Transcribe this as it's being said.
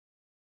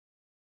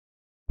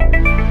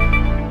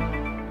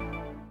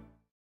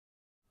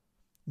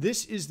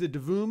This is the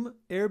DIVOOM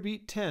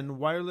AIRBEAT-10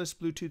 wireless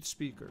Bluetooth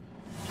speaker.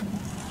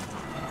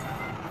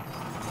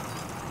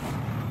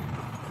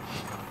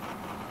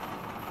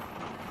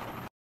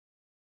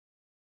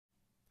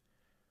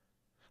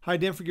 Hi,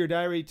 Dan for Gear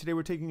Diary. Today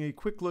we're taking a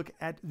quick look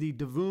at the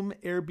DIVOOM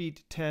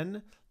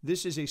AIRBEAT-10.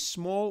 This is a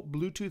small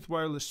Bluetooth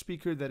wireless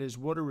speaker that is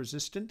water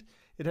resistant.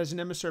 It has an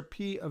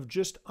MSRP of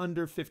just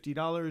under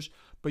 $50,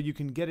 but you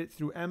can get it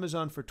through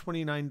Amazon for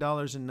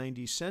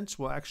 $29.90.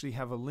 We'll actually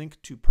have a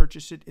link to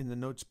purchase it in the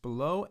notes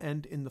below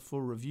and in the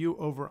full review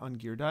over on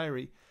Gear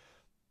Diary.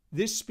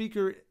 This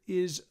speaker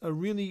is a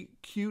really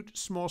cute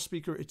small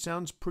speaker. It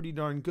sounds pretty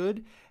darn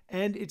good,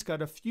 and it's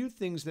got a few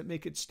things that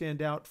make it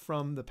stand out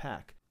from the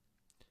pack.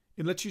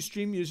 It lets you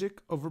stream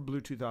music over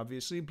Bluetooth,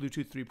 obviously,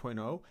 Bluetooth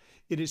 3.0.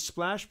 It is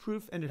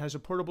splash-proof, and it has a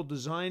portable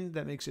design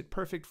that makes it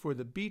perfect for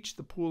the beach,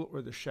 the pool,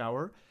 or the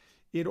shower.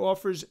 It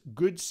offers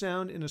good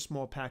sound in a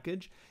small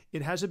package.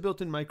 It has a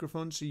built-in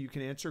microphone so you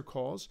can answer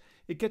calls.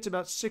 It gets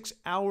about 6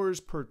 hours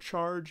per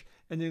charge,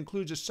 and it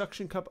includes a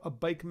suction cup, a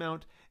bike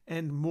mount,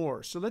 and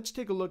more. So let's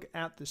take a look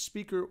at the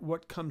speaker,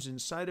 what comes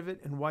inside of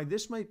it, and why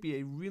this might be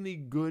a really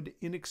good,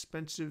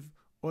 inexpensive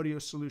audio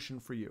solution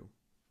for you.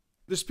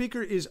 The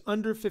speaker is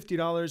under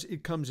 $50.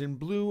 It comes in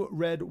blue,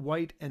 red,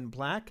 white, and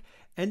black,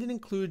 and it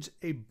includes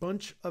a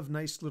bunch of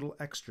nice little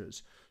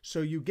extras.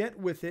 So you get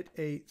with it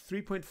a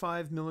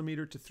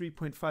 3.5mm to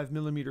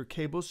 3.5mm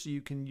cable, so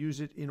you can use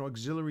it in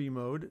auxiliary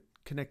mode,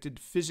 connected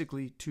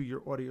physically to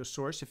your audio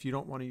source if you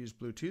don't want to use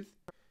Bluetooth.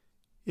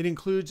 It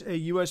includes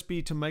a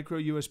USB to micro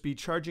USB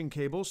charging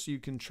cable, so you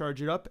can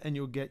charge it up and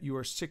you'll get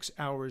your 6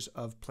 hours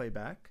of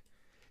playback.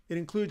 It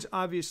includes,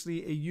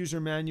 obviously, a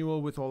user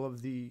manual with all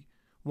of the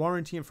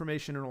warranty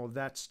information and all of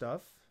that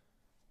stuff.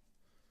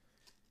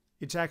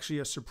 It's actually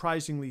a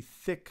surprisingly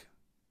thick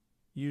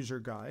user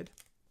guide.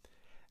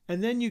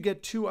 And then you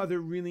get two other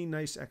really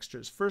nice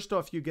extras. First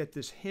off, you get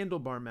this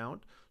handlebar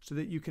mount so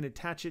that you can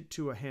attach it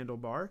to a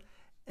handlebar,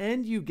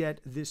 and you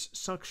get this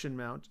suction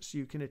mount so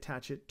you can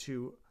attach it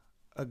to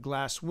a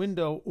glass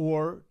window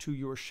or to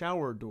your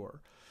shower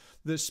door.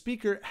 The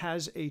speaker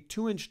has a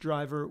 2-inch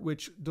driver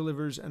which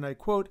delivers, and I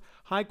quote,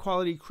 high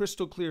quality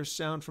crystal clear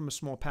sound from a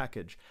small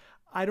package.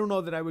 I don't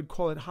know that I would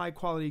call it high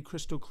quality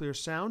crystal clear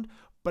sound,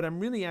 but I'm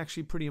really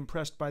actually pretty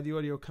impressed by the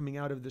audio coming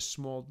out of this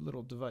small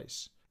little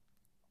device.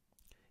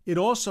 It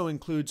also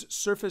includes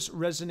surface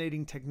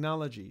resonating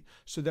technology,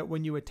 so that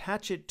when you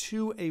attach it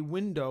to a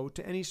window,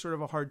 to any sort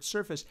of a hard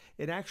surface,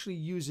 it actually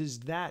uses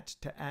that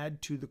to add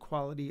to the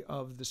quality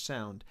of the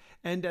sound.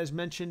 And as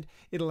mentioned,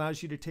 it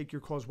allows you to take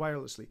your calls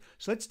wirelessly.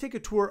 So let's take a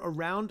tour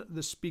around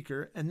the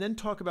speaker and then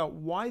talk about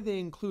why they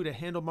include a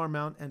handlebar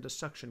mount and a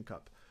suction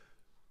cup.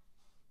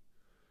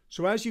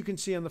 So as you can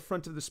see on the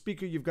front of the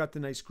speaker, you've got the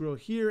nice grill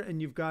here,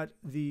 and you've got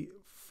the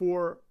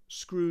 4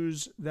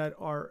 screws that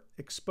are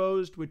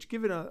exposed, which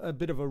give it a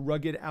bit of a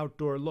rugged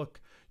outdoor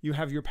look. You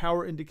have your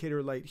power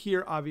indicator light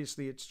here.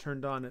 Obviously, it's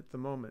turned on at the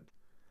moment.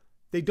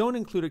 They don't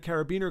include a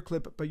carabiner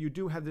clip, but you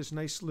do have this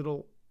nice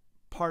little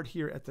part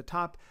here at the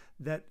top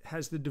that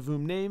has the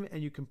DIVOOM name,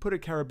 and you can put a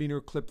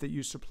carabiner clip that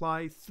you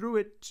supply through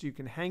it so you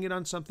can hang it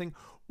on something,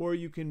 or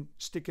you can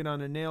stick it on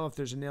a nail if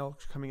there's a nail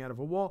coming out of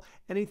a wall,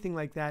 anything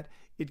like that.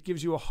 It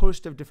gives you a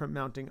host of different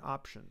mounting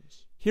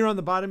options. Here on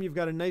the bottom, you've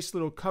got a nice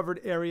little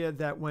covered area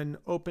that, when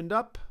opened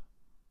up,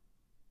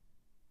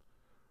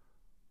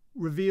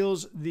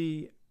 reveals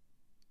the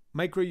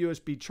micro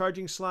USB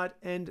charging slot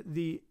and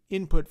the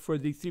input for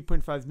the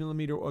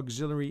 3.5mm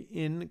auxiliary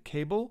in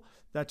cable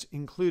that's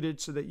included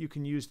so that you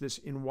can use this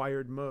in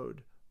wired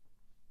mode.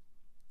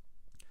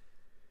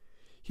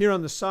 Here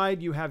on the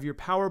side, you have your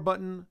power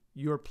button,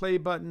 your play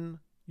button,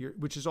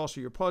 which is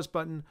also your pause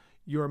button,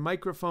 your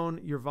microphone,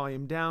 your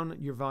volume down,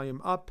 your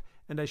volume up,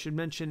 and I should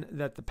mention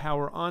that the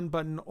power on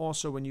button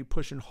also, when you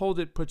push and hold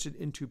it, puts it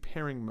into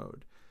pairing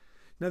mode.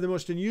 Now, the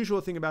most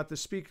unusual thing about the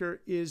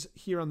speaker is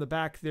here on the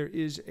back, there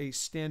is a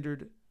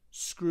standard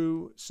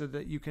screw so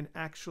that you can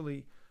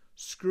actually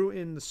screw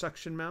in the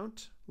suction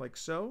mount like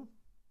so.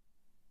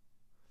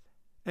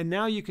 And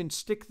now you can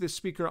stick the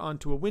speaker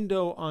onto a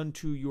window,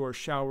 onto your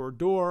shower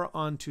door,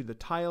 onto the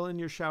tile in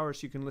your shower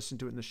so you can listen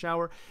to it in the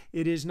shower.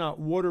 It is not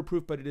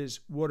waterproof, but it is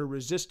water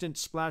resistant,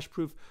 splash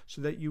proof,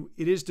 so that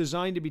it is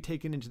designed to be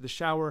taken into the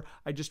shower.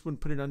 I just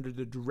wouldn't put it under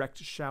the direct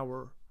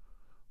shower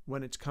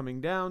when it's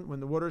coming down, when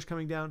the water is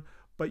coming down.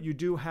 But you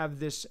do have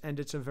this, and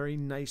it's a very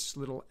nice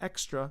little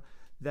extra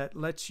that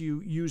lets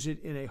you use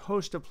it in a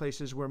host of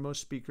places where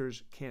most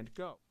speakers can't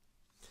go.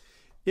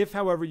 If,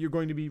 however, you're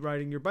going to be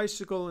riding your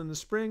bicycle in the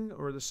spring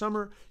or the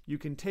summer, you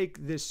can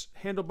take this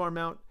handlebar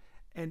mount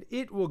and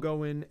it will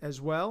go in as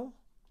well.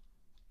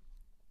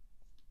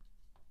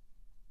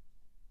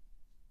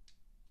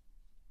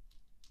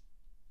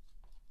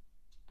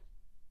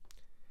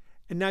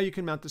 And now you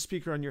can mount the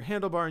speaker on your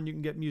handlebar and you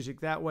can get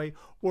music that way,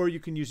 or you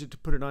can use it to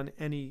put it on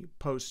any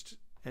post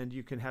and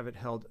you can have it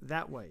held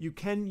that way. You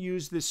can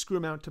use this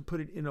screw mount to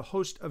put it in a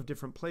host of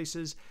different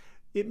places.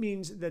 It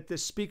means that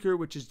this speaker,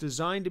 which is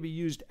designed to be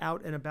used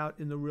out and about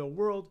in the real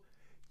world,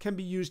 can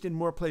be used in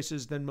more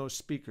places than most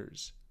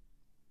speakers.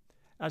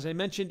 As I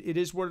mentioned, it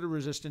is water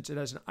resistant. It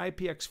has an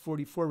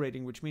IPX44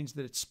 rating, which means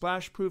that it's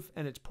splash proof,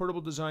 and its portable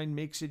design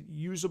makes it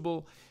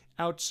usable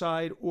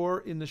outside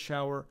or in the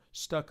shower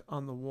stuck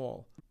on the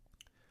wall.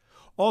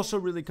 Also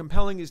really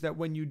compelling is that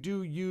when you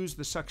do use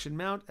the suction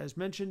mount, as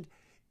mentioned,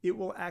 it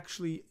will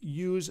actually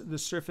use the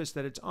surface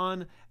that it's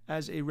on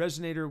as a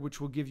resonator, which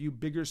will give you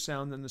bigger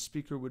sound than the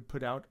speaker would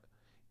put out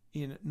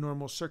in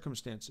normal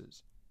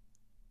circumstances.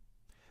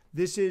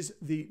 This is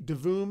the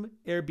DIVOOM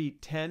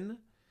AIRBEAT-10.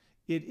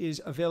 It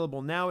is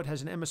available now. It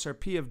has an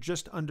MSRP of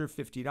just under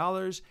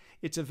 $50.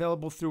 It's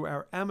available through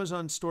our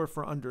Amazon store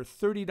for under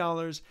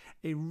 $30.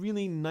 A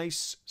really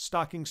nice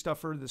stocking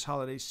stuffer this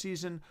holiday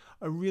season,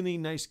 a really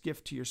nice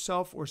gift to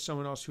yourself or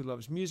someone else who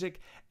loves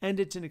music, and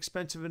it's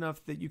inexpensive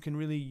enough that you can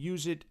really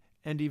use it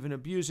and even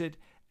abuse it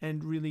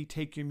and really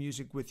take your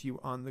music with you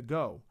on the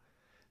go.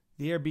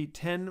 The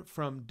AIRBEAT-10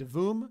 from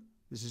DIVOOM.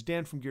 This is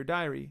Dan from Gear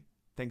Diary.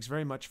 Thanks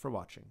very much for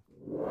watching.